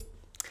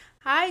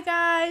Hi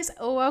guys,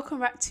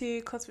 welcome back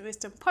to Cosmic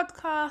Wisdom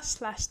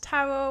Podcast /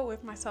 Tarot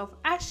with myself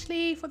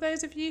Ashley. For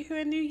those of you who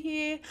are new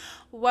here,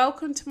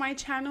 welcome to my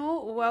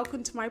channel,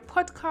 welcome to my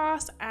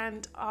podcast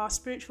and our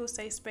spiritual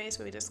safe space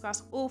where we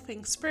discuss all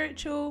things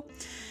spiritual.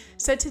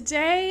 So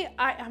today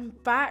I am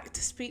back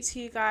to speak to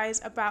you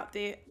guys about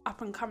the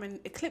up and coming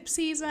eclipse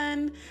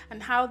season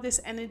and how this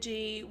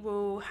energy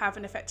will have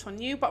an effect on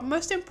you, but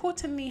most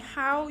importantly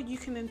how you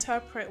can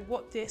interpret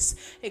what this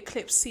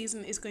eclipse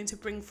season is going to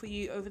bring for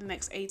you over the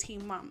next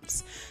 18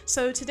 months.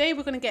 So today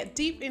we're going to get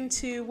deep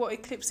into what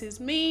eclipses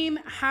mean,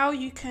 how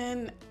you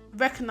can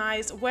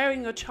recognize where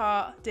in your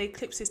chart the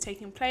eclipse is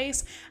taking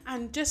place,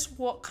 and just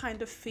what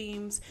kind of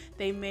themes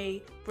they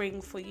may bring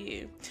for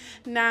you.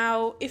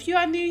 Now, if you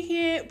are new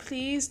here,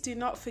 please do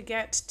not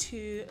forget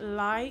to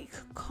like,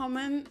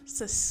 comment,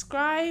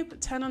 subscribe,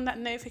 turn on that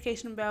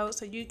notification bell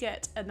so you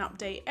get an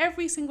update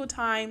every single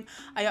time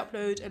I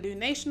upload a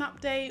lumination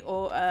update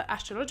or an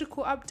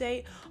astrological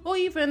update or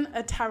even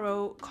a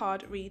tarot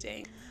card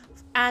reading.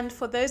 And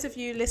for those of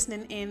you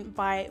listening in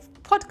by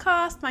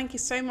podcast, thank you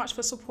so much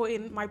for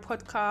supporting my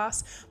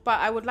podcast.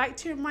 But I would like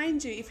to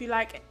remind you, if you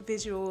like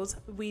visuals,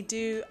 we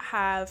do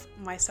have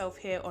myself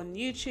here on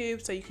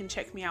YouTube, so you can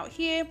check me out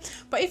here.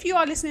 But if you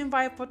are listening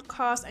via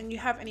podcast and you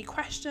have any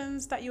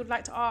questions that you would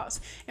like to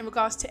ask in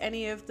regards to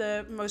any of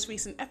the most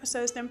recent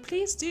episodes, then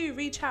please do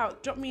reach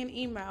out, drop me an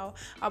email.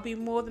 I'll be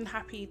more than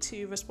happy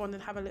to respond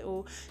and have a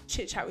little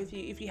chit chat with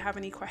you if you have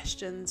any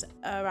questions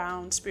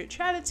around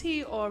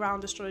spirituality or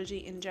around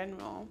astrology in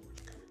general.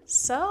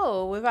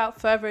 So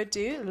without further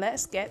ado,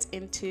 let's get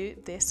into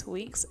this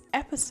week's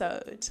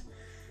episode.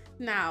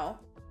 Now,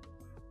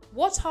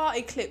 what are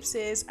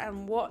eclipses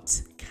and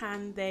what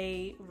can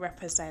they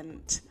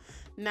represent?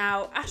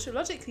 Now,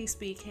 astrologically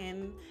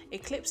speaking,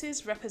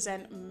 eclipses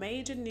represent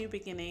major new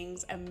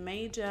beginnings and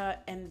major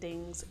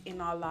endings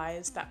in our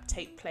lives that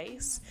take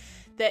place.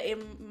 They're,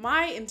 in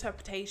my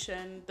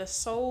interpretation, the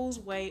soul's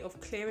way of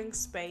clearing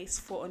space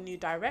for a new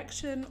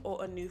direction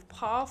or a new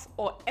path,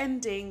 or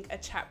ending a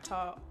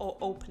chapter or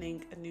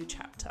opening a new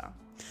chapter.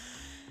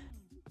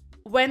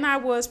 When I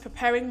was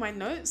preparing my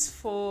notes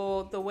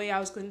for the way I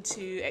was going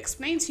to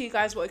explain to you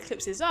guys what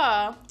eclipses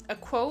are, a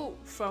quote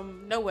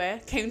from nowhere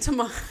came to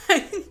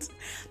mind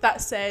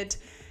that said,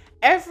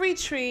 "Every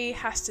tree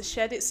has to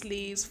shed its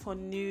leaves for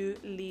new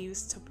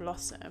leaves to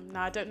blossom."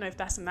 Now, I don't know if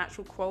that's an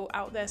actual quote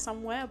out there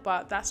somewhere,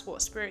 but that's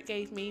what Spirit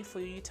gave me for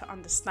you to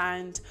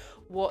understand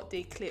what the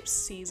eclipse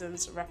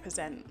seasons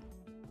represent.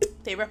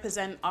 They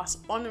represent us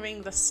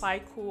honoring the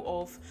cycle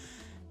of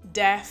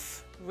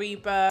death,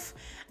 rebirth,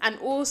 and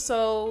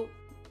also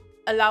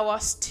allow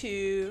us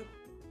to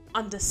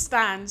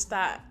understand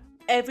that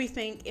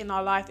everything in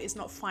our life is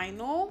not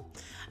final,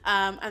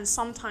 and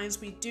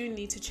sometimes we do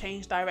need to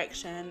change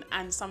direction,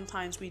 and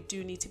sometimes we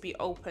do need to be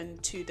open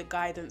to the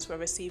guidance we're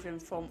receiving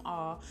from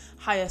our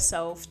higher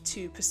self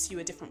to pursue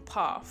a different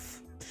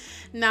path.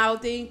 Now,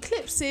 the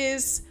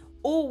eclipses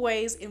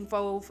always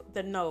involve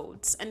the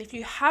nodes, and if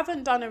you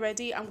haven't done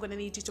already, I'm going to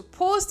need you to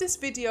pause this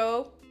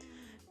video,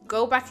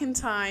 go back in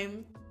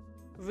time,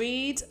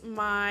 read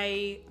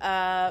my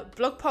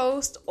blog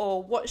post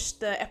or watch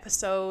the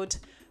episode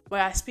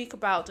where I speak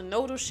about the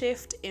nodal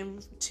shift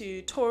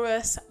into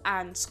Taurus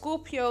and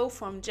Scorpio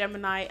from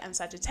Gemini and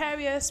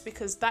Sagittarius,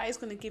 because that is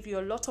going to give you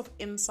a lot of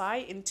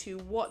insight into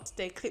what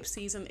the eclipse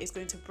season is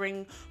going to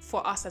bring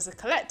for us as a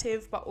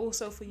collective, but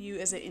also for you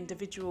as an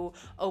individual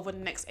over the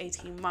next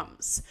 18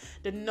 months.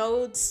 The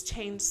nodes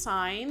change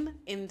sign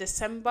in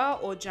December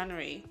or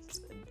January.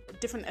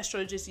 Different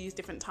astrologers use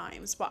different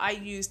times, but I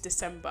use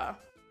December.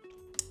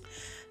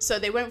 So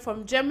they went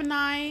from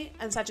Gemini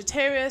and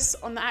Sagittarius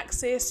on the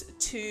axis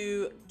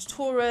to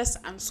Taurus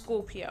and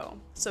Scorpio.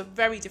 So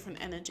very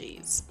different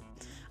energies.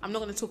 I'm not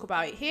going to talk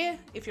about it here.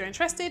 If you're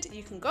interested,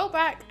 you can go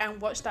back and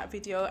watch that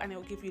video and it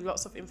will give you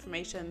lots of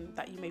information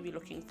that you may be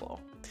looking for.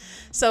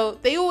 So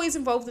they always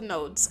involve the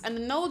nodes, and the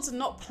nodes are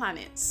not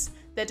planets.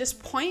 They're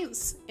just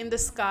points in the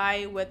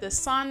sky where the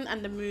sun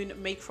and the moon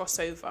may cross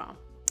over.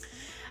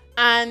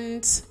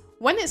 And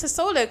when it's a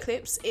solar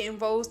eclipse, it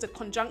involves the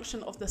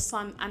conjunction of the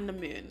sun and the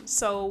moon.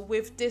 So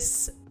with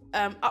this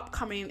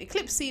upcoming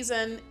eclipse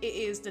season, it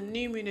is the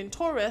new moon in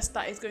Taurus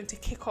that is going to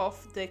kick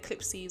off the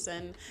eclipse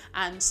season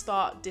and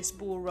start this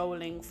ball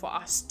rolling for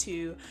us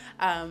to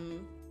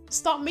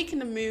start making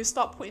the move,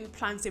 start putting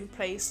plans in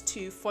place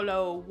to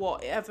follow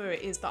whatever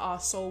it is that our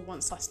soul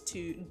wants us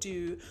to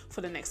do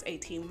for the next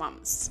 18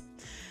 months.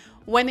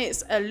 When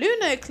it's a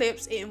lunar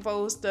eclipse, it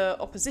involves the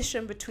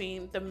opposition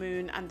between the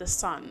moon and the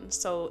sun.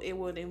 So it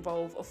would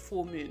involve a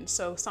full moon.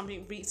 So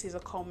something reaches a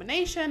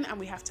culmination and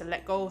we have to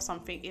let go of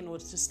something in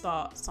order to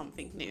start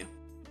something new.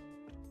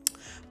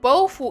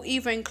 Both will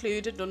either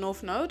include the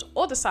North Node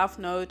or the South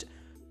Node,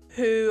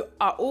 who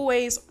are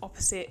always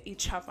opposite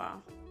each other.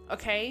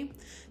 Okay,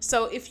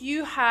 so if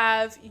you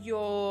have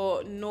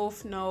your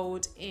North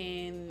Node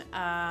in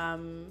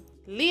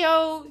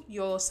Leo,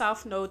 your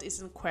south node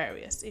is in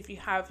Aquarius. If you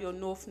have your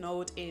north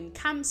node in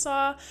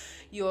Cancer,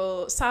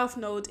 your south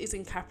node is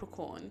in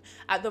Capricorn.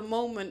 At the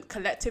moment,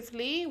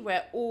 collectively,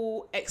 we're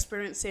all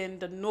experiencing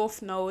the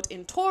north node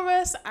in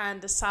Taurus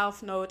and the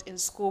south node in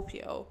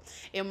Scorpio.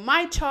 In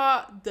my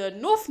chart, the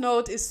north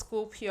node is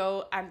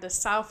Scorpio and the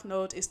south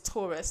node is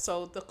Taurus.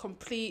 So the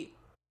complete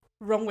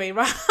wrong way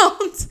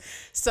round.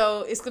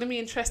 So it's going to be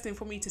interesting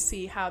for me to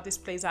see how this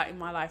plays out in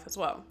my life as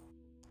well.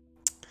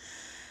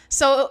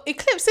 So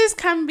eclipses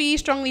can be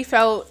strongly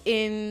felt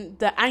in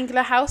the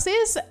angular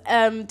houses.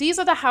 These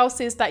are the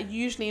houses that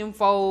usually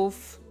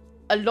involve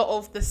a lot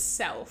of the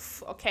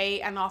self,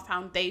 okay, and our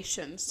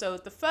foundation. So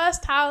the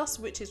first house,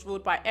 which is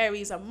ruled by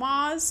Aries and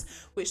Mars,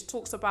 which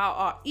talks about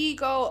our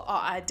ego,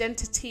 our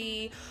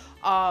identity,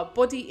 our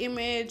body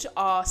image,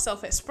 our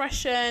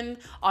self-expression,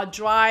 our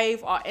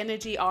drive, our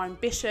energy, our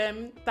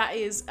ambition. That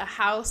is a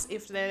house,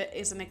 if there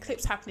is an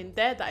eclipse happening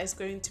there, that is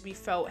going to be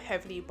felt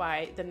heavily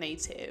by the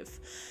native.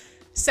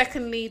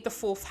 Secondly, the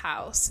fourth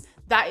house.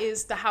 That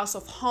is the house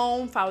of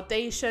home,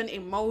 foundation,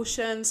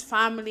 emotions,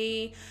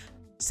 family,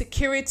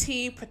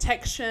 security,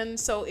 protection.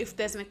 So if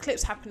there's an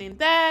eclipse happening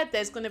there,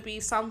 there's going to be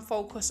some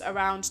focus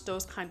around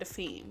those kind of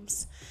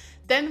themes.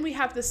 Then we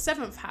have the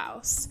seventh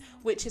house,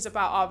 which is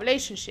about our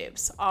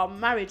relationships, our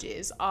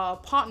marriages, our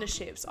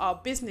partnerships, our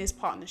business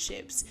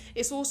partnerships.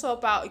 It's also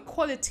about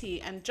equality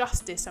and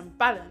justice and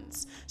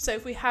balance. So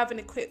if we have an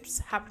eclipse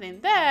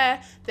happening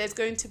there, there's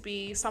going to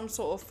be some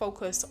sort of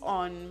focus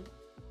on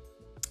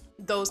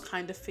those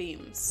kind of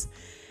themes.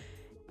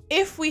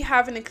 If we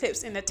have an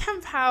eclipse in the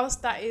 10th house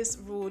that is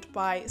ruled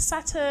by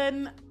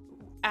Saturn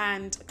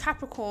and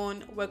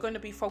Capricorn, we're going to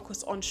be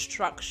focused on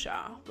structure.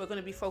 We're going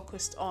to be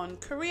focused on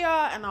career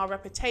and our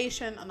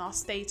reputation and our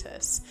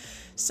status.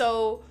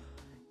 So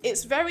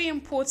it's very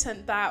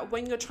important that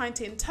when you're trying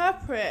to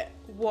interpret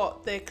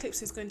what the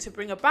eclipse is going to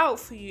bring about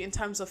for you in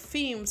terms of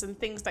themes and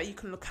things that you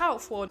can look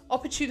out for,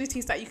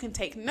 opportunities that you can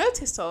take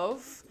notice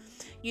of,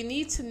 you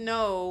need to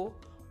know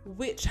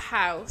which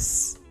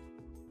house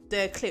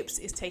the eclipse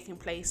is taking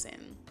place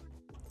in.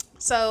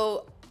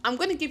 So I'm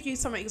going to give you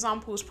some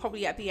examples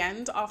probably at the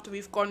end after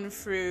we've gone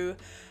through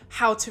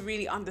how to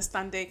really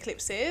understand the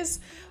eclipses.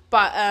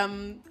 But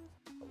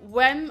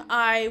when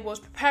I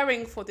was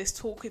preparing for this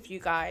talk with you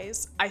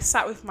guys, I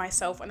sat with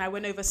myself and I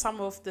went over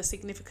some of the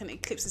significant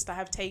eclipses that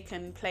have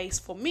taken place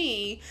for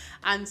me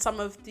and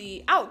some of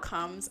the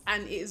outcomes,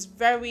 and it is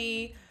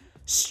very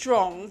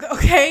strong,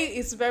 okay?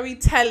 It's very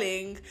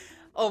telling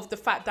of the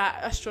fact that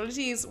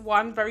astrology is,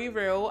 one, very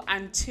real,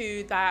 and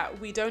two, that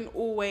we don't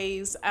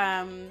always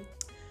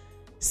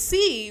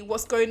see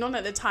what's going on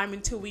at the time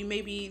until we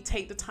maybe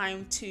take the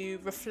time to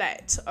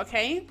reflect,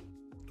 okay?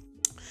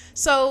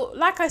 So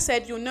like I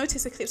said, you'll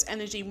notice eclipse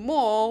energy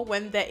more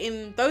when they're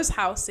in those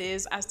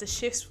houses, as the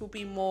shifts will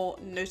be more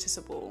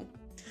noticeable.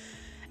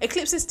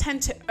 Eclipses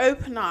tend to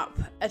open up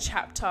a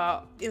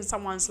chapter in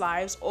someone's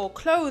lives or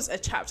close a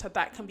chapter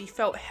that can be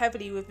felt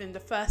heavily within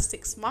the first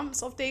 6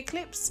 months of the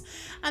eclipse.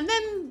 And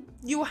then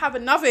you'll have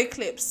another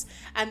eclipse,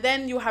 and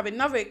then you'll have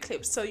another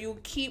eclipse. So you'll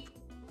keep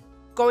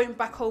going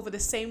back over the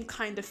same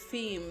kind of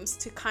themes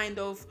to kind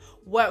of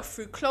work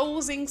through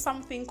closing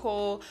something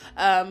or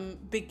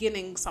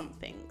beginning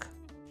something.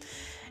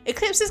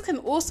 Eclipses can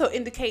also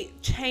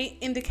indicate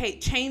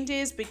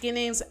changes,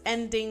 beginnings,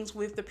 endings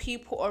with the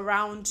people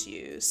around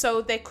you.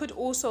 So there could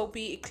also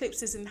be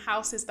eclipses in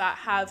houses that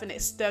have an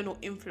external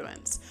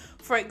influence.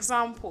 For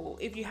example,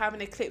 if you have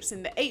an eclipse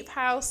in the 8th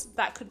house,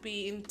 that could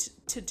be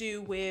to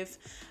do with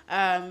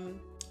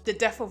the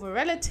death of a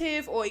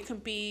relative, or it can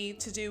be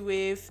to do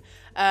with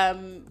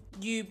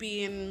you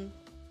being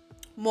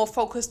more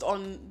focused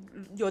on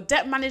your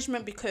debt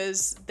management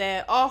because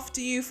they're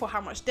after you for how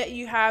much debt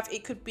you have.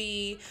 It could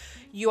be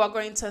you are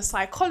going to a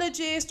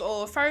psychologist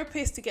or a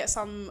therapist to get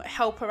some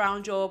help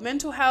around your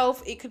mental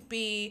health. It could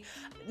be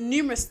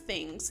numerous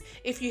things.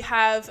 If you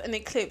have an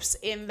eclipse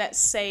in, let's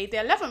say, the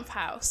 11th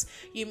house,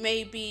 you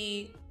may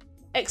be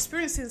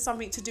experiencing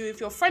something to do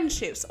with your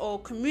friendships or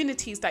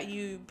communities that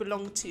you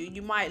belong to.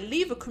 You might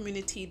leave a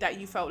community that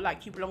you felt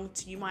like you belonged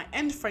to. You might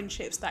end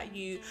friendships that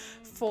you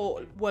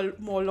thought were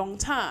more long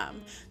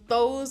term.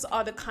 Those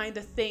are the kind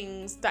of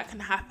things that can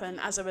happen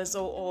as a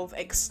result of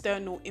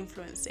external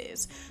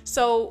influences.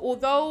 So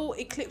although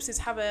eclipses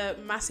have a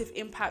massive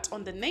impact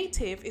on the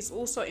native, it's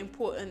also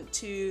important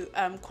to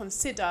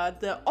consider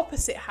the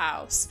opposite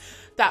house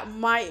that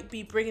might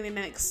be bringing in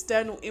an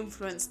external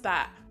influence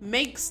that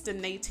makes the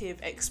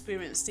native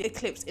experience the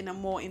eclipse in a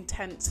more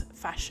intense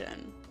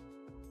fashion.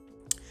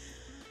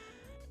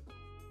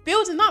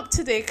 Building up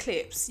to the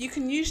eclipse, you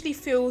can usually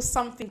feel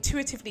something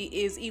intuitively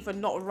is either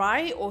not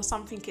right, or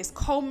something is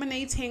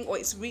culminating, or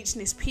it's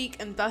reaching its peak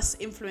and thus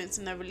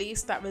influencing a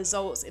release that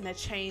results in a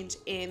change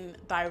in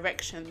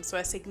direction. So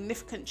a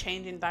significant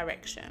change in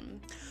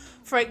direction.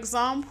 For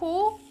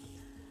example,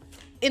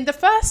 in the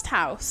first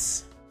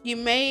house, you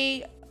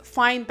may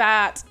find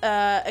that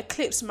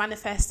eclipse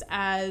manifests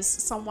as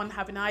someone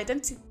having an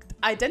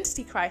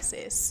identity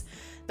crisis.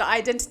 the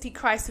identity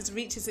crisis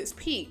reaches its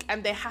peak,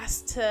 and there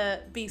has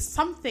to be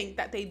something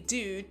that they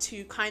do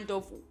to kind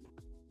of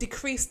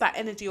decrease that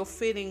energy of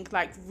feeling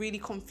like really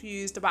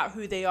confused about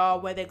who they are,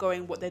 where they're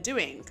going, what they're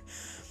doing.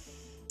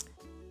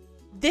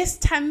 This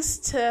tends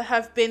to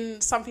have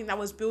been something that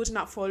was building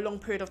up for a long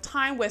period of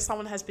time, where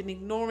someone has been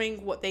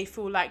ignoring what they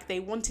feel like they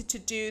wanted to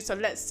do. So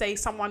let's say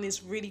someone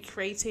is really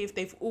creative,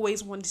 they've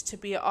always wanted to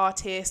be an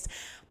artist,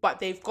 but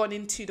they've gone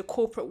into the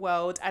corporate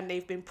world and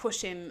they've been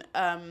pushing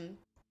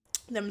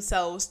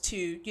themselves to,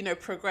 you know,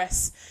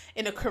 progress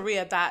in a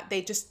career that they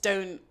just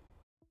don't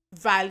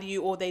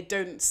value, or they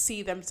don't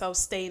see themselves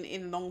staying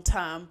in long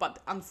term, but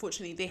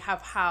unfortunately they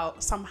have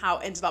somehow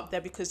ended up there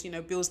because, you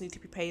know, bills need to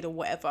be paid or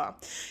whatever.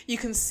 You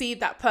can see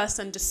that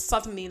person just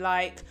suddenly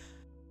like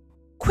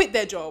quit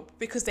their job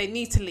because they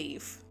need to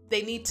leave.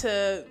 They need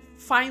to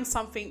find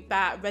something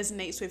that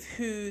resonates with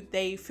who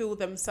they feel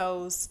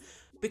themselves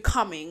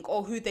becoming,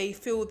 or who they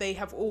feel they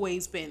have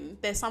always been.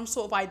 There's some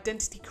sort of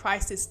identity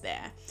crisis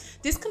there.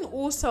 This can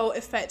also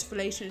affect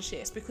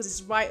relationships because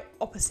it's right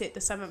opposite the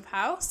 7th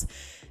house.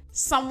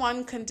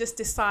 Someone can just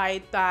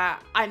decide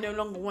that I no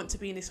longer want to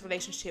be in this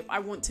relationship. I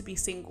want to be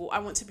single. I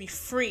want to be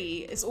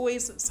free. It's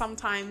always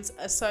sometimes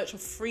a search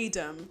of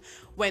freedom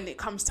when it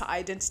comes to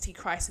identity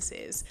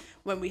crises,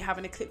 when we have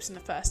an eclipse in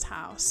the 1st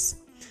house.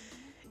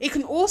 It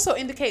can also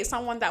indicate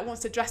someone that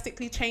wants to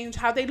drastically change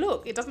how they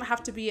look. It doesn't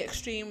have to be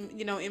extreme,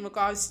 you know, in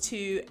regards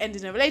to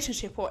ending a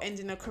relationship or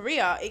ending a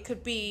career. It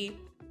could be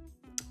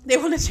they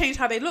want to change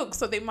how they look,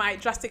 so they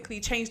might drastically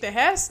change their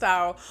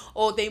hairstyle,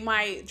 or they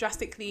might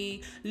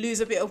drastically lose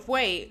a bit of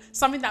weight,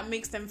 something that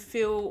makes them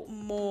feel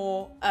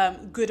more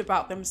good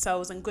about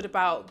themselves and good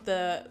about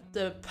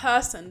the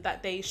person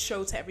that they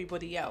show to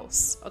everybody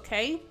else,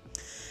 okay?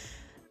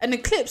 An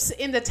eclipse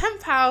in the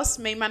 10th house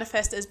may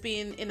manifest as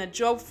being in a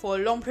job for a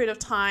long period of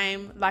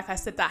time, like I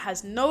said, that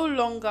has no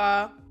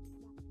longer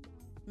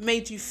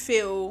made you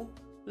feel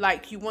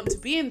like you want to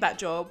be in that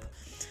job,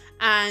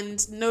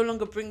 and no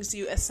longer brings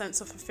you a sense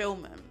of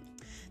fulfillment.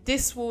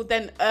 This will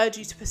then urge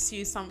you to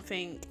pursue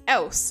something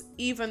else,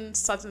 even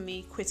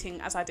suddenly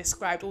quitting, as I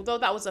described. Although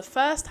that was a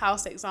 1st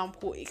house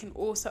example, it can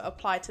also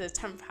apply to the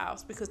 10th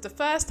house, because the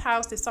 1st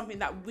house is something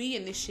that we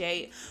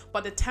initiate,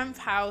 but the 10th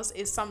house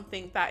is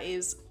something that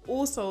is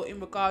also in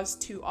regards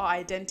to our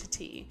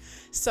identity.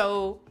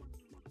 So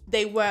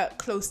they work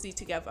closely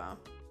together.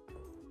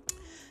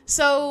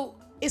 So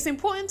it's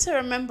important to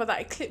remember that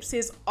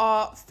eclipses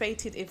are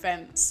fated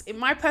events. In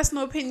my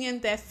personal opinion,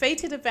 they're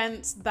fated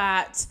events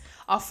that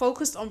are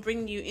focused on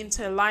bringing you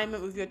into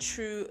alignment with your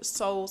true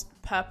soul's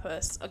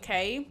purpose,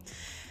 okay?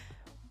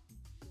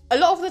 A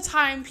lot of the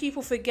time,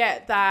 people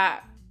forget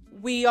that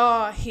we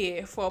are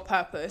here for a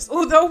purpose.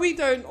 Although we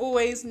don't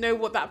always know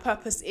what that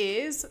purpose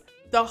is,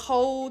 the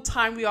whole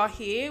time we are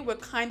here, we're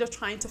kind of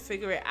trying to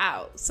figure it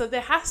out. So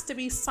there has to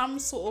be some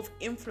sort of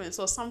influence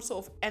or some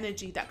sort of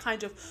energy that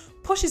kind of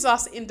pushes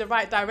us in the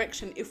right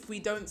direction if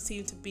we don't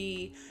seem to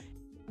be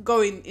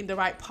going in the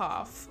right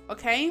path,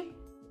 okay?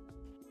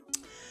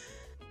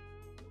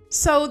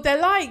 So they're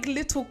like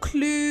little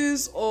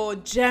clues or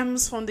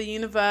gems from the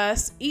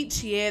universe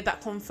each year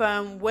that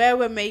confirm where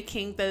we're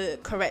making the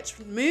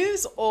correct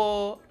moves,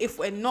 or if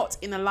we're not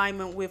in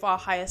alignment with our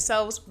higher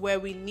selves, where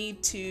we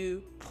need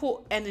to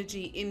put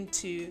energy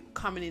into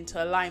coming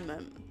into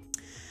alignment.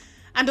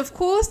 And of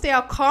course, they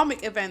are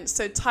karmic events,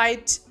 so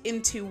tied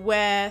into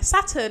where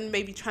Saturn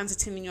may be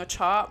transiting in your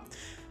chart,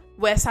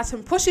 where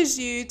Saturn pushes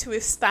you to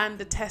withstand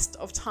the test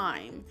of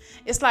time.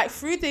 It's like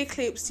through the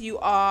eclipse, you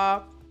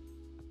are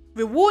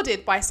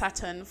rewarded by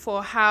Saturn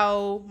for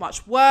how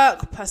much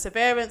work,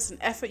 perseverance, and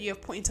effort you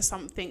have put into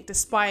something,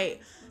 despite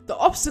the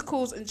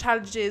obstacles and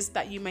challenges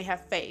that you may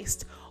have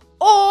faced.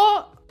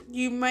 Or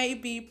you may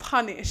be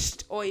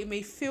punished, or it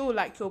may feel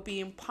like you're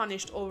being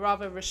punished, or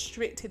rather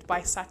restricted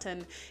by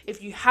Saturn,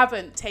 if you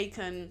haven't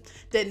taken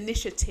the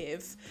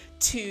initiative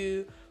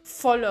to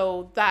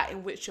follow that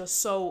in which your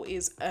soul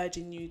is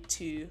urging you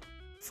to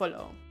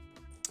follow.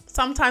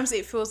 Sometimes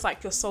it feels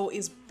like your soul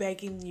is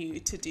begging you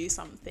to do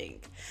something.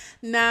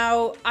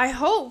 Now, I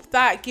hope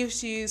that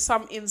gives you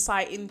some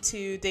insight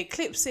into the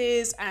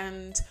eclipses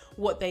and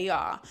what they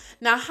are.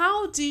 Now,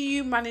 how do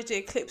you manage the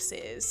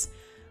eclipses?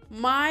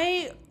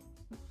 My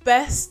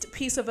best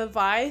piece of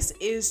advice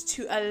is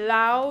to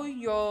allow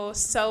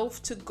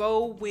yourself to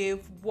go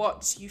with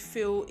what you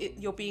feel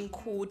you're being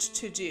called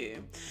to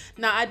do.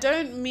 Now, I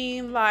don't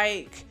mean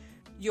like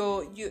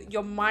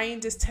your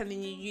mind is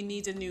telling you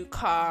need a new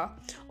car,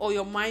 or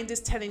your mind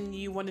is telling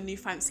you want a new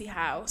fancy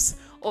house,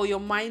 or your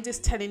mind is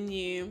telling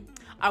you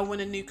I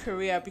want a new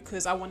career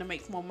because I want to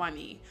make more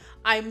money.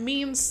 I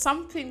mean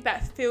something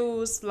that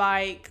feels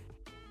like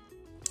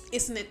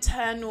it's an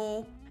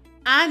internal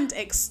and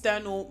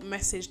external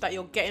message that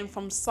you're getting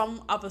from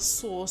some other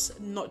source,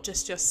 not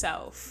just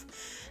yourself.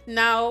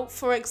 Now,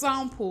 for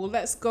example,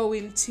 let's go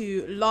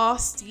into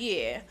last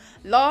year.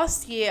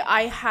 Last year,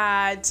 I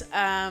had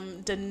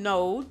the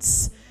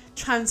nodes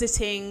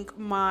transiting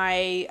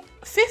my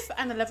 5th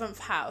and 11th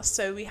house.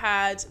 So we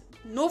had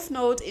North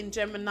Node in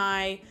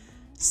Gemini,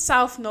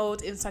 South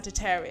Node in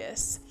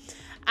Sagittarius.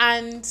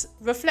 And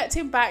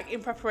reflecting back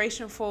in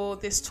preparation for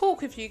this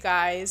talk with you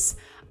guys,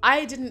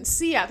 I didn't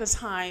see at the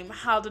time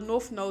how the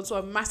north nodes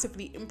were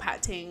massively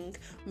impacting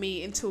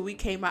me until we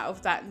came out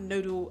of that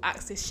nodal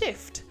axis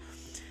shift.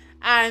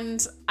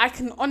 And I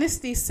can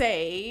honestly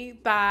say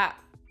that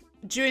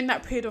during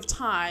that period of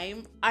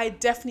time, I was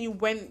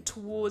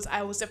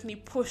definitely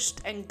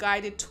pushed and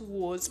guided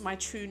towards my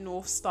true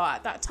North Star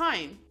at that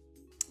time.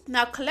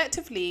 Now,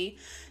 collectively,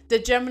 the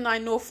Gemini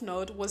North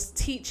Node was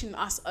teaching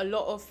us a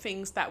lot of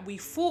things that we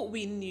thought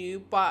we knew,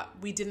 but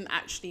we didn't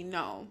actually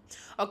know.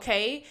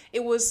 Okay?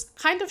 It was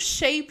kind of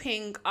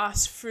shaping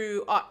us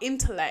through our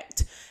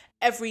intellect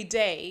every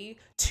day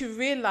to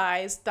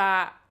realize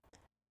that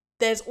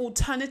there's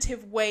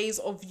alternative ways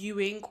of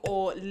viewing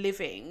or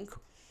living.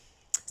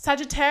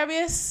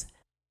 Sagittarius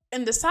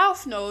in the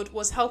South Node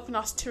was helping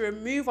us to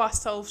remove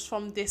ourselves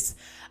from this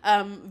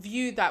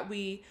view that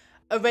we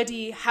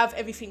already have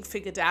everything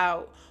figured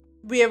out.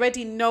 We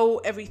already know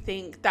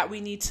everything that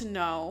we need to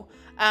know.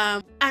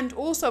 And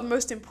also,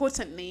 most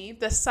importantly,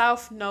 the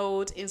South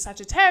Node in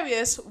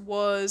Sagittarius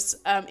was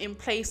in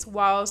place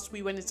whilst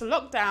we went into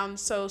lockdown,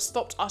 so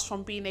stopped us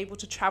from being able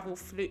to travel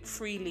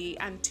freely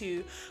and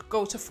to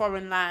go to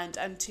foreign land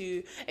and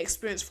to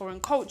experience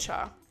foreign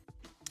culture.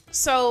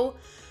 So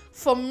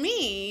for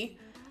me,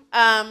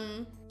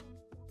 the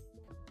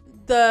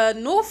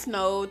North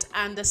Node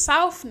and the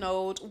South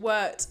Node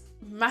worked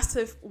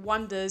massive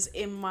wonders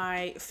in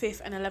my 5th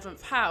and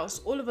 11th house.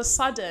 All of a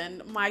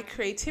sudden, my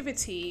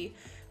creativity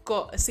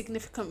got a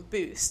significant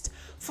boost.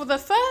 For the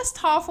first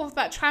half of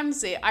that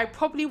transit, I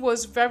probably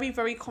was very,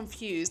 very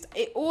confused.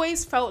 It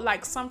always felt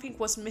like something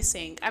was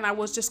missing, and I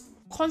was just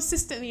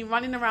consistently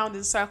running around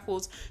in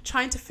circles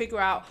trying to figure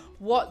out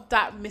what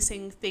that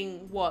missing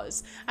thing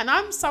was. And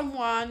I'm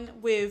someone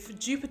with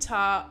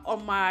Jupiter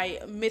on my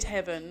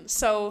midheaven,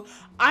 so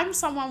I'm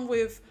someone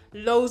with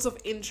loads of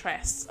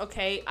interests.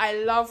 Okay,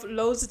 I love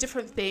loads of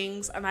different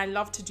things and I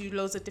love to do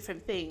loads of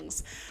different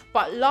things,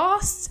 but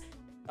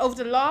over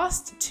the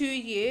last 2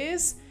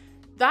 years,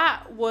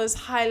 that was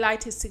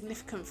highlighted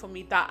significant for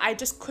me, that I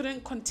just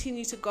couldn't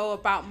continue to go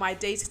about my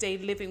day-to-day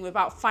living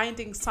without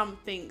finding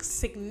something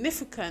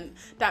significant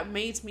that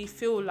made me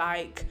feel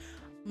like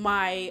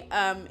my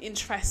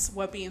interests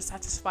were being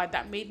satisfied,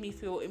 that made me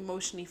feel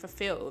emotionally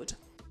fulfilled.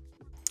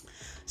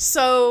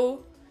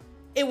 So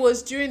it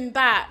was during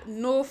that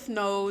North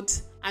Node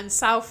and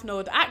South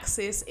Node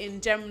axis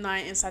in Gemini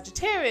and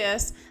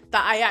Sagittarius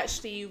that I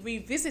actually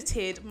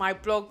revisited my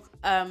blog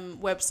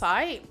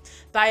website,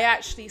 that I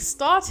actually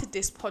started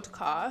this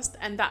podcast,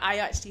 and that I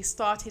actually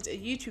started a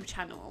YouTube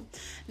channel.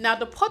 Now,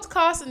 the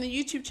podcast and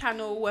the YouTube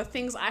channel were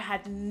things I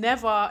had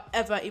never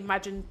ever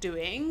imagined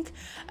doing.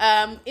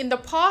 In the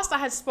past, I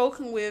had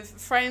spoken with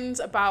friends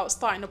about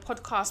starting a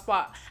podcast,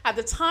 but at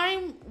the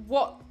time,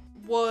 what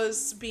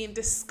was being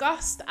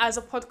discussed as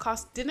a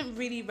podcast didn't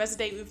really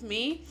resonate with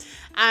me,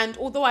 and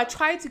although I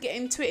tried to get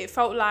into it, it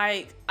felt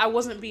like I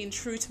wasn't being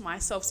true to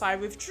myself, so I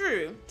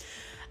withdrew.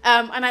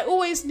 And I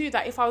always knew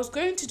that if I was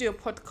going to do a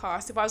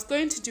podcast, if I was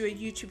going to do a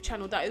YouTube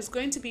channel, that it was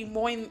going to be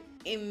more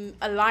in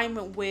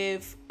alignment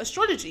with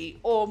astrology,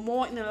 or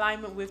more in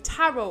alignment with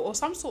tarot, or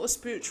some sort of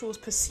spiritual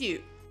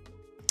pursuit.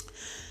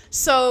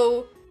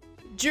 So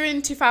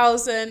during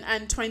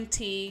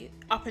 2020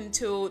 up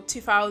until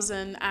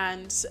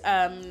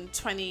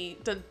 2020,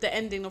 the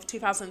ending of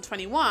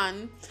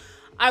 2021,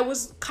 I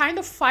was kind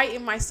of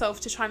fighting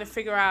myself to trying to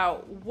figure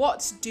out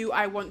what do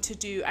I want to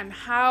do and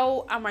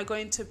how am I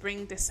going to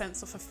bring this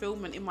sense of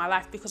fulfillment in my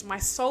life, because my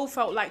soul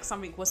felt like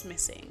something was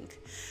missing.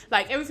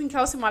 Like everything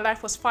else in my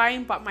life was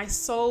fine, but my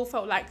soul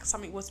felt like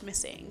something was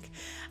missing.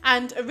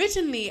 And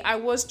originally I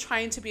was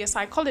trying to be a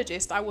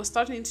psychologist. I was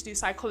studying to do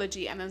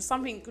psychology, and then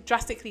something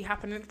drastically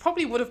happened. It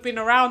probably would have been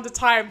around the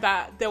time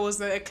that there was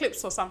an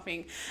eclipse or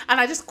something. And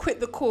I just quit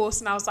the course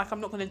and I was like,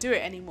 I'm not going to do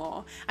it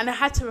anymore. And I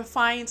had to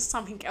find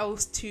something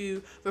else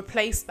to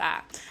replace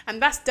that. And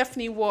that's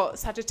definitely what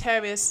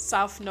Sagittarius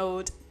South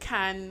Node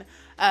can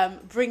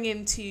bring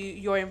into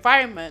your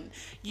environment.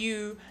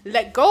 You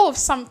let go of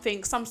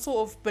something, some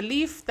sort of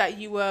belief that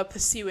you were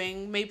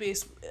pursuing, maybe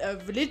it's a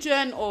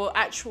religion or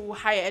actual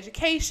higher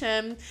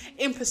education,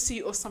 in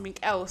pursuit of something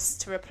else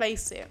to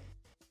replace it.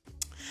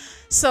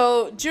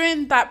 So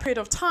during that period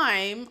of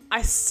time,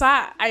 I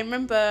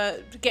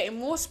remember getting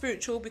more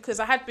spiritual, because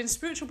I had been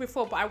spiritual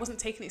before, but I wasn't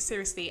taking it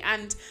seriously.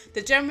 And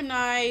the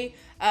Gemini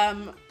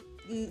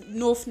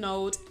North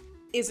Node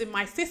is in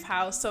my 5th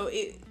house, so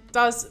it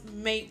does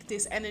make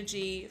this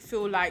energy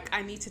feel like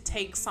I need to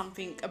take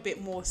something a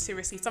bit more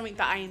seriously, something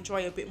that I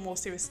enjoy a bit more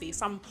seriously,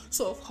 some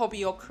sort of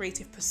hobby or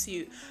creative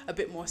pursuit a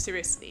bit more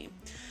seriously.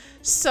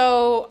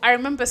 So I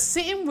remember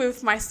sitting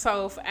with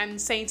myself and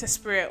saying to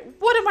Spirit,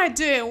 what am I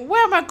doing?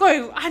 Where am I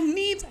going? I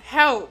need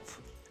help.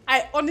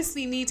 I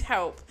honestly need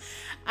help.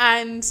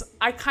 And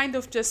I kind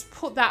of just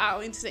put that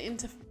out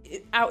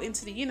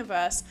into the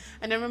universe.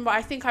 And I remember,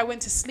 I think I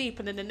went to sleep,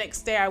 and then the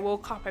next day I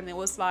woke up and it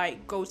was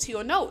like, go to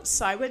your notes.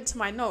 So I went to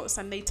my notes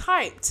and they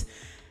typed,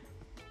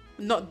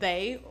 not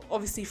they,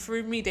 obviously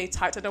through me they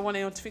typed, I don't want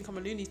anyone to think I'm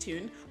a Looney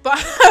Tune, but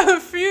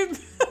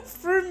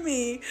through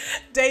me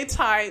they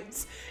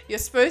typed, you're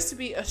supposed to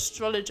be an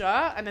astrologer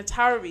and a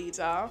tarot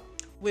reader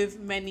with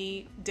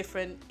many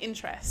different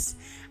interests.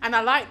 And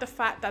I like the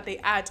fact that they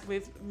add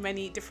with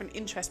many different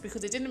interests,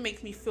 because it didn't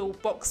make me feel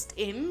boxed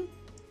in.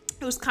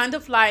 It was kind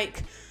of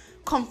like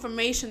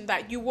confirmation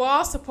that you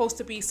are supposed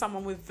to be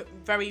someone with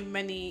very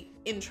many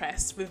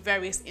interests, with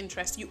various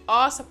interests. You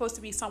are supposed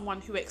to be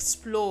someone who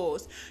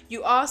explores.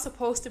 You are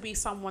supposed to be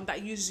someone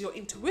that uses your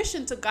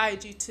intuition to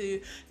guide you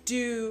to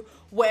do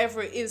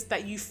whatever it is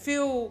that you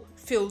feel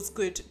feels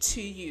good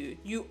to you.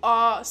 You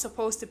are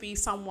supposed to be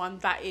someone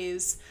that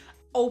is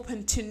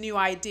open to new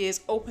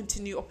ideas, open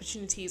to new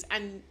opportunities,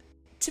 and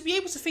to be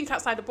able to think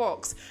outside the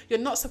box. You're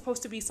not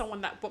supposed to be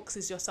someone that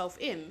boxes yourself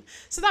in.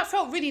 So that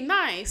felt really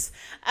nice.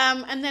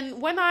 And then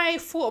when I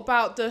thought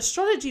about the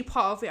astrology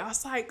part of it, I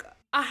was like,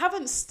 I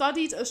haven't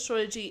studied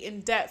astrology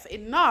in depth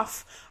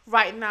enough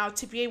right now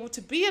to be able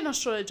to be an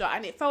astrologer.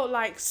 And it felt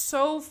like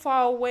so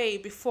far away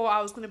before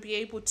I was going to be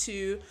able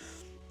to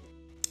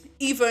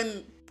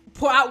even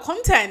put out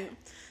content.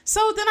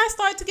 So then I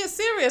started to get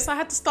serious. I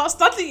had to start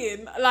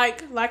studying.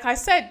 Like I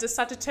said, the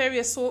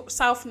Sagittarius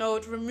South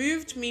Node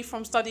removed me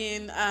from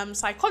studying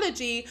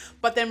psychology,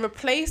 but then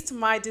replaced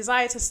my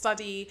desire to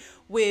study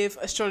with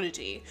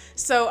astrology.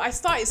 So I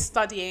started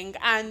studying,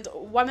 and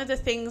one of the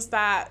things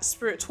that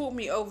Spirit taught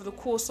me over the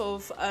course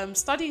of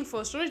studying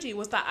for astrology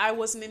was that I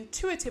was an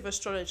intuitive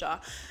astrologer.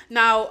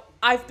 Now,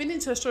 I've been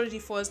into astrology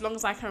for as long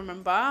as I can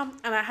remember,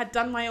 and I had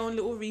done my own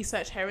little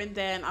research here and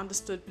there and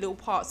understood little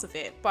parts of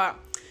it, but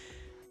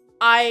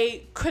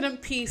I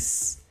couldn't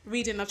piece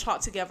reading a chart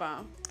together.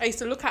 I used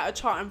to look at a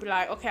chart and be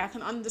like, okay, I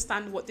can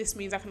understand what this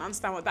means, I can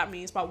understand what that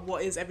means, but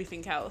what is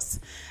everything else?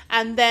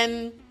 And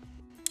then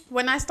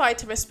when I started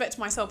to respect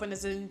myself and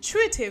as an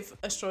intuitive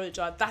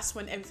astrologer, that's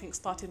when everything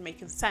started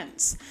making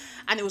sense.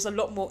 And it was a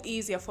lot more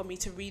easier for me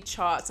to read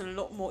charts, and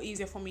a lot more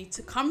easier for me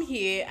to come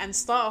here and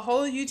start a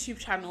whole YouTube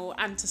channel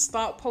and to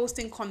start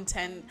posting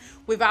content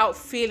without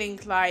feeling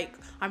like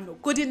I'm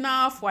not good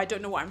enough, or I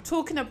don't know what I'm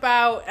talking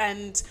about,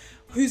 and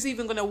who's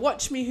even going to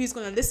watch me, who's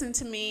going to listen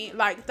to me.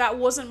 Like, that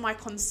wasn't my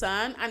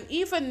concern. And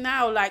even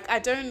now, like, I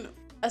don't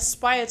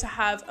aspire to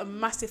have a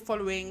massive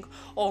following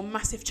or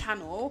massive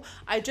channel.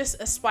 I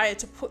just aspire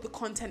to put the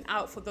content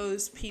out for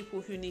those people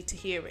who need to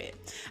hear it,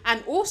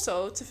 and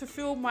also to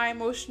fulfill my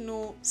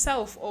emotional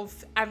self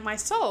and my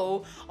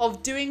soul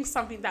of doing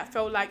something that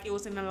felt like it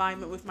was in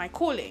alignment with my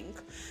calling.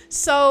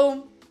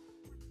 So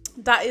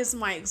that is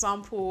my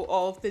example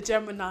of the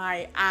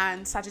Gemini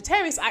and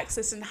Sagittarius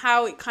axis, and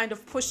how it kind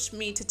of pushed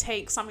me to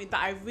take something that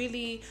I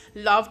really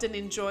loved and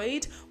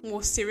enjoyed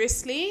more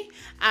seriously,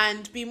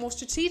 and be more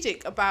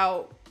strategic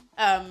about,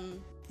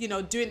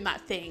 doing that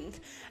thing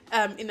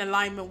in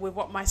alignment with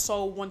what my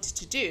soul wanted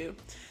to do.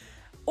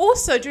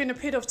 Also, during a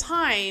period of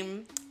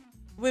time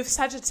with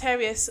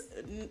Sagittarius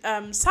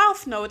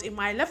South Node in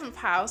my 11th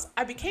house,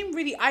 I became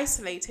really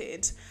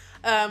isolated.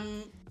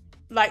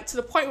 Like, to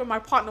the point where my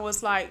partner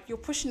was like, you're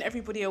pushing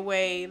everybody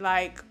away.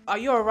 Like, are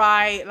you all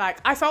right? Like,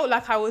 I felt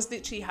like I was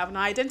literally having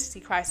an identity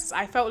crisis.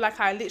 I felt like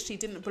I literally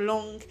didn't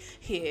belong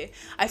here.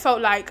 I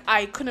felt like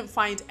I couldn't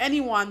find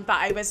anyone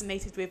that I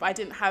resonated with. I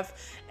didn't have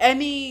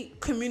any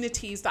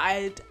communities that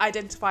I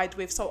identified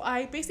with. So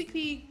I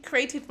basically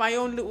created my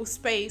own little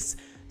space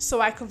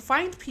so I can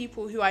find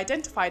people who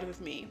identified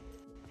with me.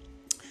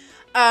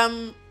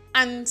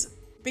 And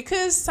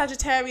because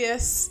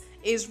Sagittarius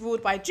is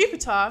ruled by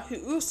Jupiter,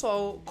 who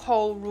also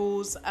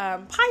co-rules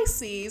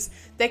Pisces,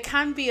 there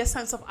can be a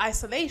sense of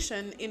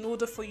isolation in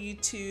order for you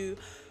to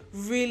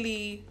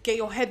really get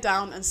your head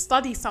down and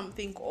study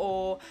something,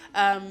 or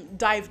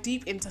dive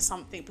deep into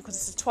something, because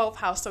it's a 12th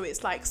house, so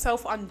it's like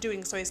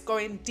self-undoing. So it's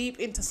going deep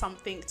into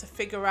something to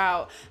figure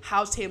out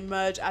how to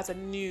emerge as a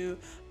new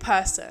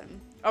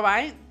person. All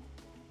right,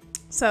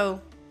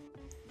 so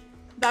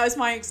that is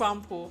my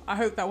example. I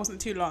hope that wasn't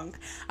too long.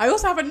 I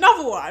also have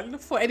another one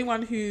for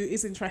anyone who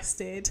is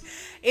interested.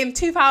 In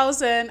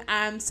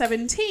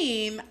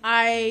 2017,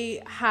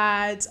 I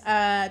had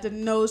the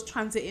nodes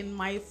transit in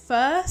my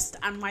 1st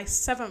and my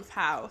 7th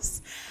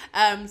house.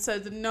 So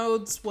the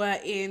nodes were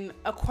in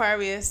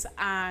Aquarius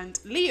and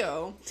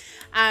Leo.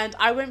 And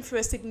I went through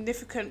a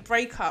significant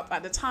breakup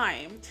at the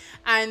time.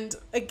 And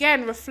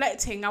again,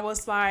 reflecting, I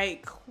was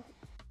like,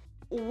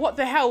 what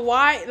the hell?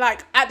 Why?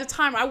 Like, at the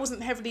time I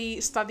wasn't heavily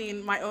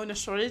studying my own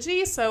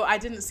astrology, so I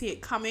didn't see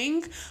it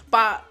coming,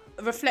 but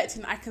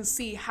reflecting, I can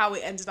see how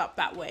it ended up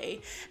that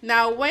way.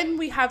 Now, when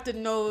we have the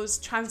nodes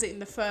transit in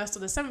the 1st or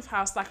the 7th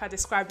house, like I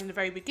described in the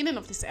very beginning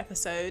of this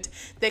episode,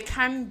 there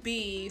can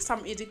be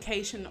some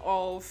indication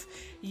of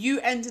you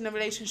ending a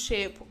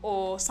relationship,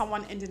 or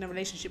someone ending a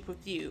relationship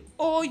with you,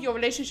 or your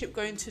relationship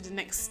going to the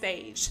next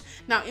stage.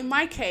 Now, in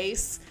my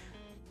case,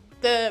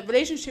 the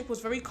relationship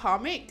was very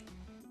karmic.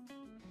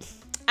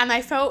 And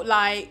I felt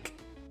like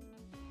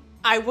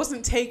I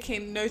wasn't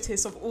taking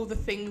notice of all the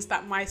things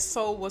that my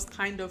soul was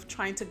kind of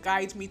trying to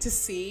guide me to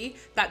see,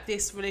 that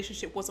this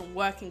relationship wasn't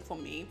working for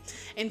me,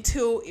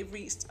 until it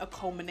reached a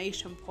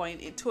culmination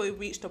point, until it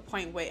reached a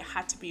point where it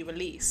had to be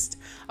released.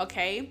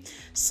 Okay,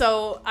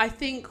 so I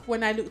think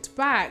when I looked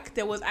back,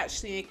 there was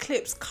actually an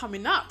eclipse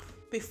coming up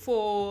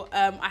before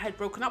I had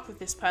broken up with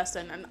this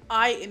person, and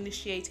I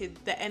initiated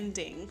the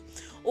ending.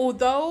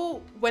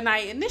 Although when I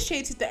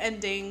initiated the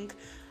ending,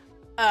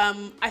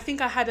 I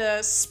think I had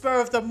a spur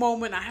of the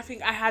moment. I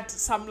think I had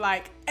some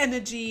like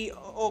energy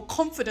or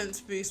confidence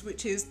boost,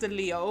 which is the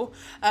Leo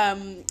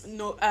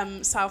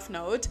South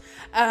Node.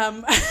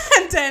 And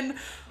then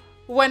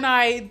when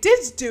I did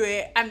do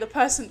it and the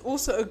person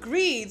also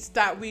agreed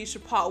that we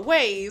should part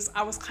ways,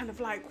 I was kind of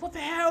like, what the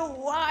hell?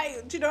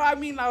 Why? Do you know what I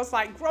mean? I was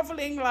like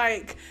groveling,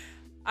 like,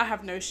 I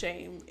have no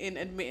shame in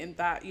admitting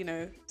that, you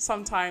know,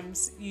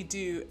 sometimes you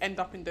do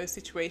end up in those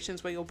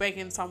situations where you're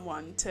begging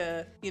someone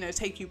to, you know,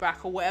 take you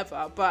back or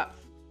whatever. But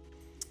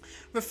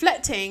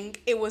reflecting,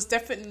 it was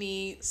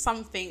definitely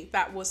something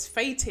that was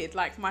fated.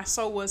 Like, my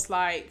soul was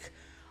like,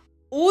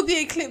 all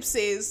the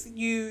eclipses,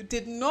 you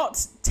did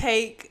not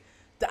take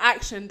the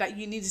action that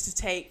you needed to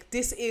take.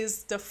 This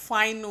is the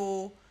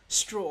final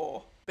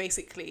straw,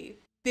 basically.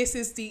 This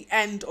is the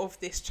end of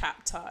this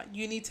chapter.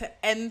 You need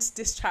to end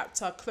this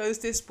chapter, close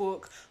this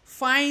book,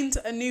 find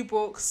a new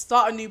book,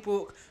 start a new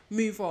book,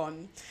 move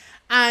on.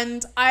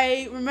 And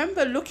I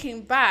remember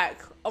looking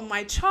back on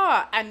my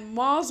chart, and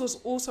Mars was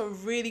also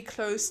really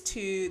close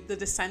to the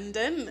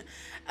descendant.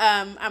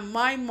 And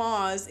my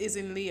Mars is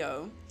in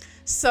Leo.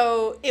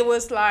 So it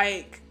was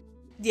like,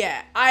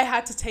 yeah, I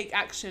had to take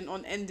action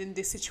on ending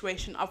this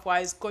situation.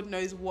 Otherwise, God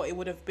knows what it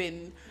would have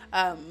been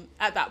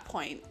at that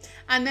point.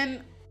 And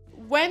then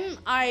when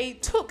I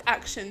took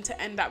action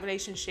to end that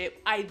relationship,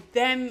 I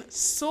then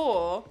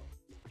saw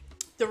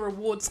the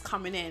rewards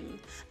coming in.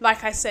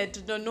 Like I said,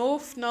 the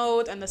North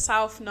Node and the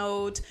South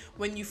Node,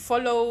 when you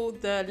follow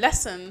the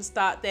lessons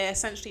that they're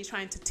essentially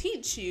trying to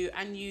teach you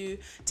and you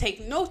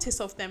take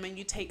notice of them and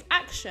you take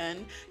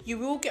action, you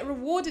will get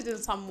rewarded in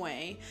some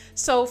way.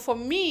 So for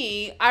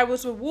me, I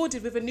was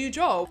rewarded with a new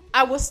job.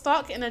 I was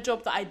stuck in a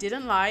job that I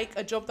didn't like,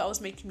 a job that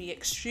was making me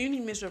extremely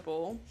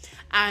miserable.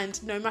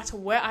 And no matter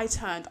where I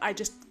turned, I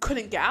just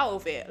couldn't get out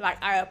of it.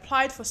 Like, I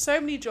applied for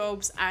so many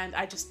jobs and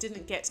I just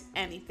didn't get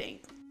anything.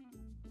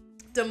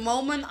 The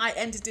moment I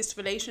ended this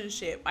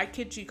relationship, I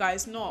kid you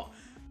guys not,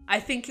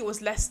 I think it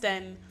was less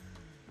than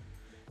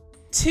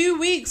 2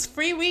 weeks,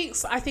 3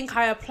 weeks, I think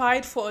I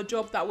applied for a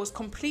job that was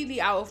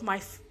completely out of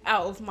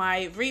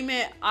my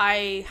remit.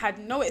 I had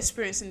no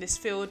experience in this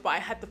field, but I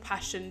had the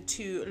passion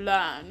to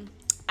learn.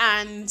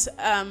 And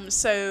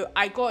so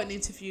I got an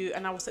interview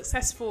and I was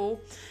successful.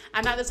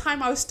 And at the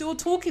time, I was still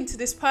talking to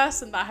this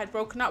person that I had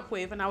broken up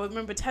with. And I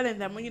remember telling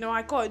them, well, you know,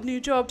 I got a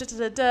new job,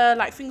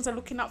 like things are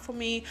looking up for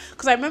me.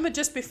 Because I remember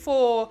just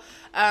before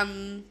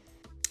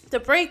the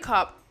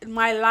breakup,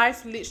 my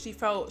life literally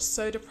felt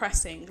so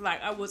depressing.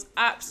 Like, I was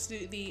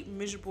absolutely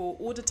miserable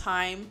all the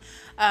time.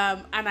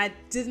 And I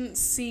didn't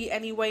see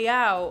any way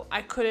out.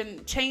 I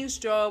couldn't change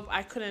job.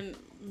 I couldn't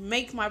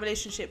make my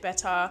relationship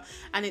better,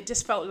 and it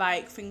just felt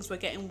like things were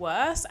getting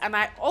worse, and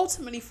I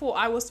ultimately thought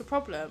I was the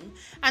problem.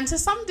 And to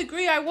some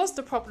degree I was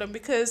the problem,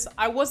 because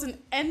I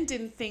wasn't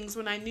ending things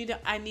when I knew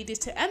that I needed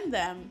to end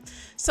them.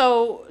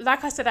 So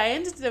like I said, I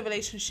ended the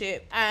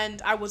relationship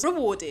and I was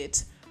rewarded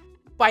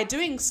by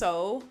doing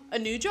so a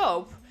new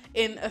job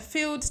in a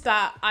field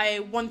that I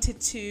wanted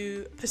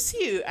to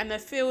pursue, and a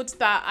field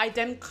that I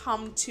then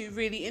come to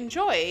really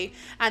enjoy.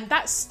 And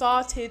that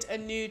started a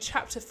new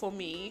chapter for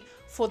me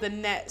for the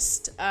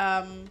next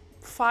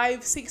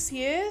 5-6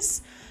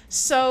 years.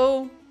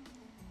 So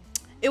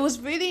it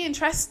was really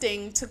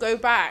interesting to go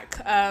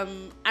back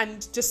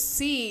and just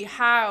see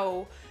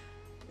how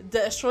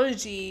the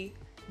astrology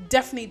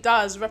definitely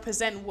does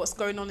represent what's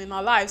going on in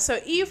our lives. So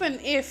even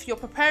if you're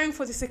preparing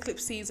for this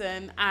eclipse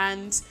season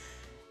and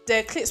the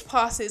eclipse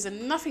passes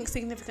and nothing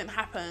significant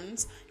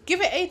happens,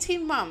 give it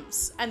 18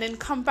 months and then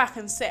come back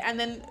and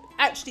then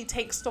actually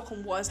take stock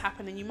on what has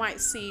happened, and you might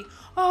see,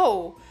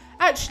 oh,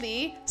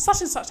 actually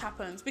such and such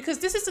happens. Because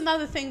this is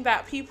another thing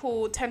that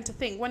people tend to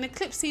think: when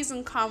eclipse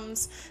season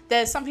comes,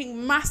 there's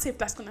something massive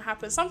that's going to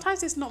happen.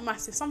 Sometimes it's not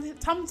massive,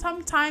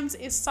 sometimes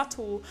it's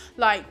subtle,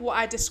 like what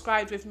I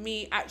described with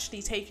me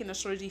actually taking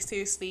astrology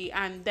seriously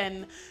and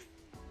then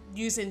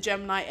using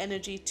Gemini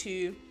energy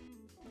to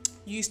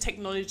use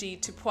technology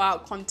to put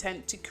out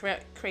content, to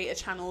create a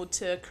channel,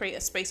 to create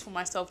a space for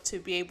myself to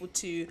be able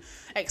to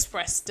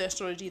express the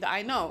astrology that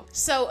I know.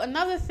 So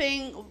another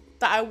thing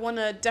that I want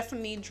to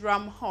definitely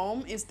drum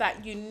home is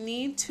that you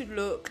need to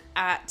look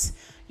at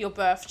your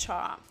birth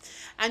chart,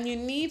 and you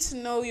need to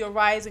know your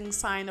rising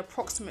sign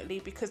approximately,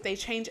 because they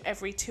change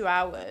every 2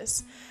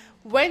 hours.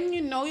 When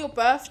you know your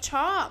birth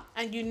chart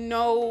and you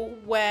know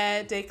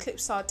where the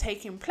eclipses are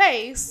taking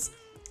place,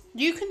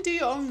 you can do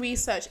your own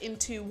research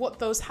into what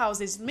those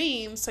houses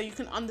mean, so you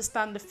can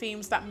understand the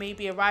themes that may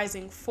be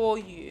arising for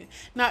you.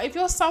 Now, if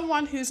you're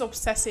someone who's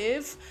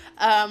obsessive,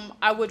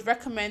 I would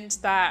recommend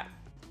that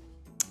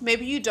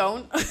Maybe you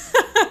don't.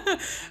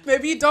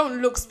 Maybe you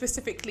don't look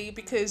specifically,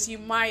 because you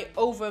might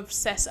over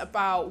obsess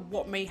about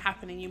what may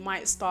happen, and you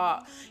might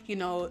start,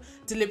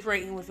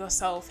 deliberating with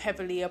yourself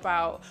heavily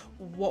about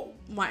what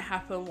might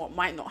happen, what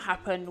might not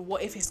happen,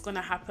 what if it's going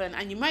to happen.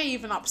 And you may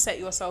even upset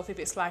yourself if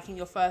it's like in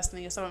your first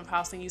and your seventh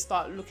house, and you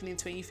start looking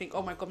into it and you think,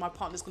 oh my God, my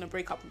partner's going to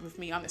break up with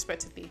me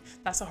unexpectedly.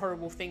 That's a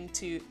horrible thing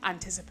to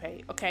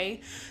anticipate.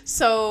 Okay.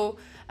 So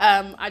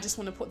I just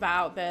want to put that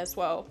out there as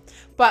well.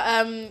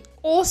 But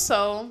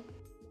also,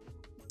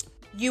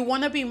 you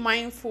want to be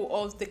mindful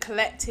of the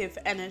collective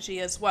energy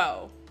as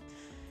well.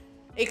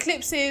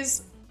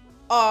 Eclipses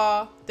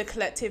are the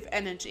collective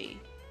energy.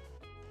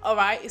 All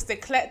right. It's the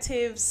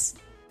collective's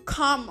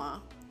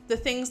karma, the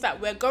things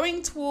that we're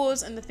going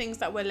towards and the things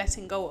that we're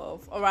letting go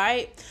of. All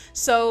right.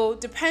 So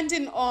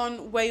depending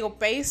on where you're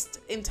based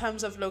in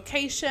terms of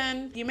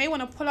location, you may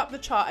want to pull up the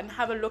chart and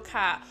have a look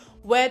at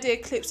where the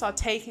eclipses are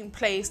taking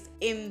place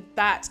in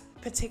that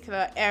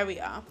particular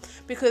area,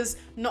 because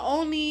not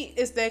only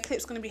is the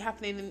eclipse going to be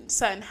happening in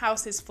certain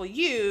houses for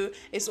you,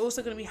 it's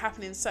also going to be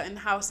happening in certain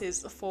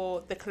houses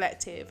for the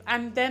collective.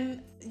 And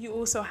then you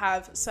also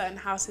have certain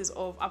houses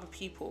of other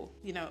people,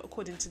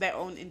 according to their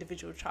own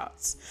individual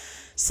charts.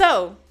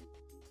 So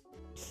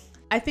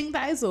I think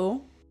that is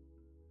all.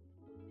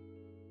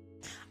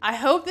 I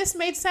hope this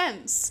made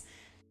sense.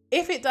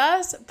 If it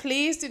does,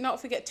 please do not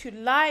forget to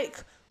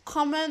like,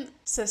 comment,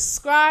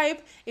 subscribe.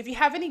 If you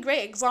have any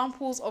great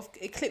examples of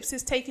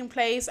eclipses taking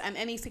place and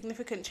any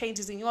significant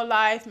changes in your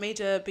life,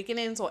 major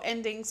beginnings or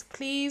endings,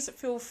 please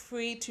feel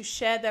free to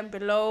share them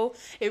below.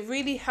 It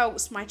really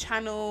helps my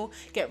channel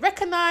get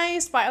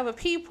recognized by other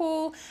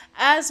people,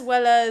 as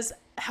well as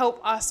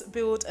help us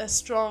build a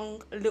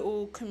strong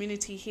little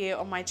community here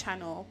on my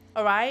channel.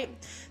 All right,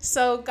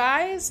 so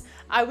guys,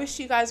 I wish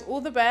you guys all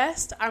the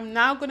best. I'm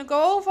now going to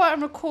go over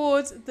and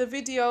record the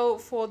video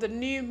for the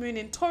new moon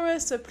in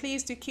Taurus, so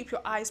please do keep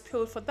your eyes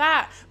peeled for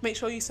that. Make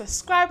sure you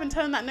subscribe and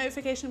turn on that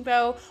notification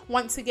bell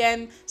once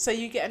again, so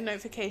you get a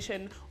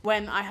notification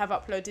when I have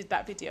uploaded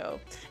that video.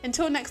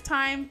 Until next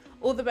time,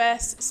 all the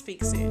best.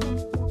 Speak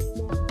soon.